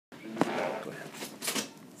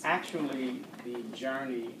Actually, the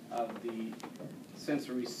journey of the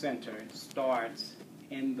Sensory Center starts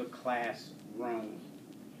in the classroom.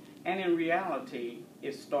 And in reality,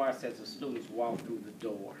 it starts as the students walk through the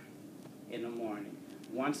door in the morning.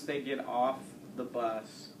 Once they get off the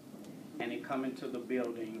bus and they come into the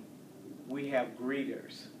building, we have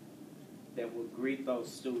greeters that will greet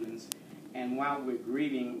those students. And while we're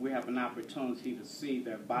greeting, we have an opportunity to see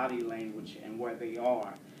their body language and where they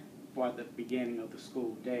are for the beginning of the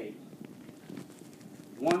school day.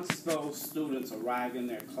 Once those students arrive in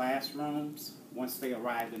their classrooms,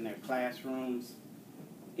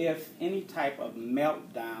 if any type of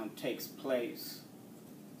meltdown takes place,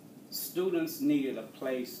 students needed a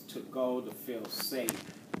place to go to feel safe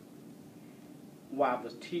while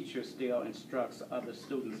the teacher still instructs other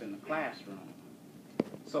students in the classroom.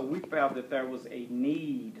 So we felt that there was a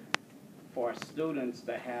need for students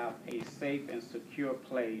to have a safe and secure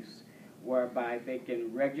place whereby they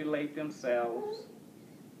can regulate themselves,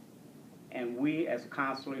 and we as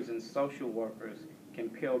counselors and social workers can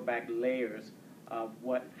peel back layers of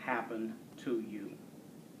what happened to you.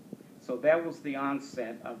 So that was the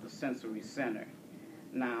onset of the Sensory Center.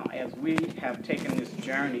 Now, as we have taken this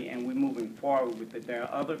journey and we're moving forward with it, there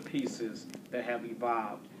are other pieces that have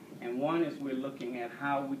evolved. And one is we're looking at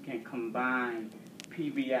how we can combine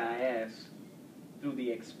PBiS through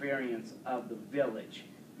the experience of the village.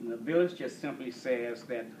 And the village just simply says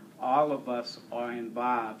that all of us are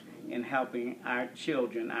involved in helping our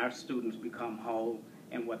children, our students, become whole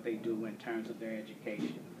in what they do in terms of their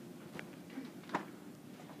education.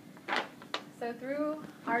 So through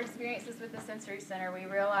our experiences with the Sensory Center, we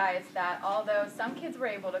realized that although some kids were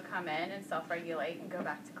able to come in and self-regulate and go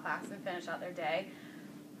back to class and finish out their day,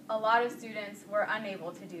 a lot of students were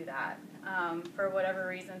unable to do that. For whatever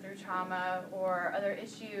reason, through trauma or other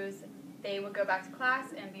issues, they would go back to class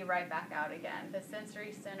and be right back out again. The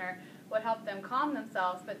Sensory Center would help them calm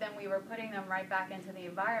themselves, but then we were putting them right back into the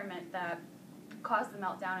environment that caused the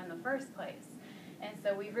meltdown in the first place. And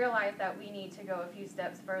so we realized that we need to go a few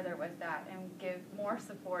steps further with that and give more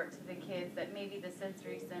support to the kids, that maybe the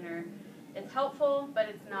Sensory Center is helpful, but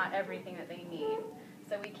it's not everything that they need.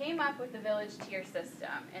 So we came up with the village tier system,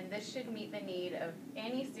 and this should meet the need of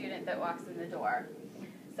any student that walks in the door.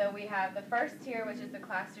 So we have the first tier, which is the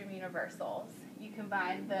classroom universals. You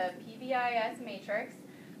combine the PBiS matrix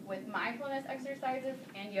with mindfulness exercises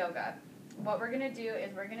and yoga. What we're going to do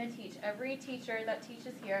is we're going to teach every teacher that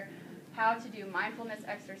teaches here how to do mindfulness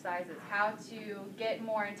exercises, how to get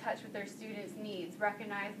more in touch with their students' needs,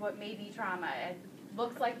 recognize what may be trauma. It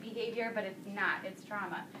looks like behavior, but it's not. It's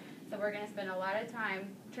trauma. So we're going to spend a lot of time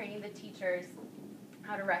training the teachers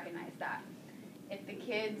how to recognize that. If the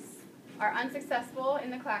kids are unsuccessful in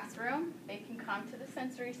the classroom, they can come to the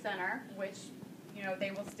Sensory Center, which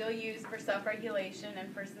they will still use for self-regulation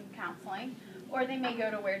and for some counseling, or they may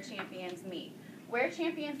go to Where Champions Meet. Where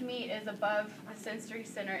Champions Meet is above the Sensory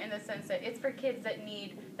Center in the sense that it's for kids that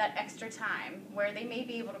need that extra time, where they may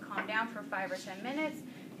be able to calm down for 5 or 10 minutes.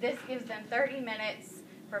 This gives them 30 minutes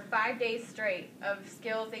for 5 days straight of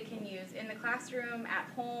skills they can use in the classroom, at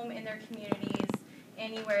home, in their communities,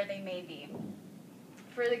 anywhere they may be.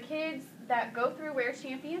 For the kids that go through Where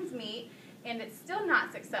Champions Meet and it's still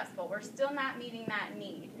not successful, we're still not meeting that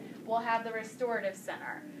need, we'll have the Restorative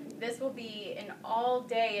Center. This will be an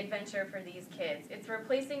all-day adventure for these kids. It's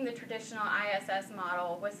replacing the traditional ISS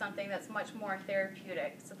model with something that's much more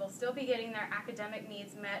therapeutic. So they'll still be getting their academic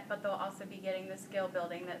needs met, but they'll also be getting the skill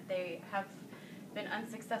building that they have been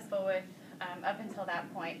unsuccessful with up until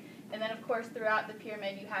that point. And then, of course, throughout the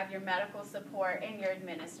pyramid, you have your medical support and your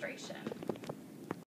administration.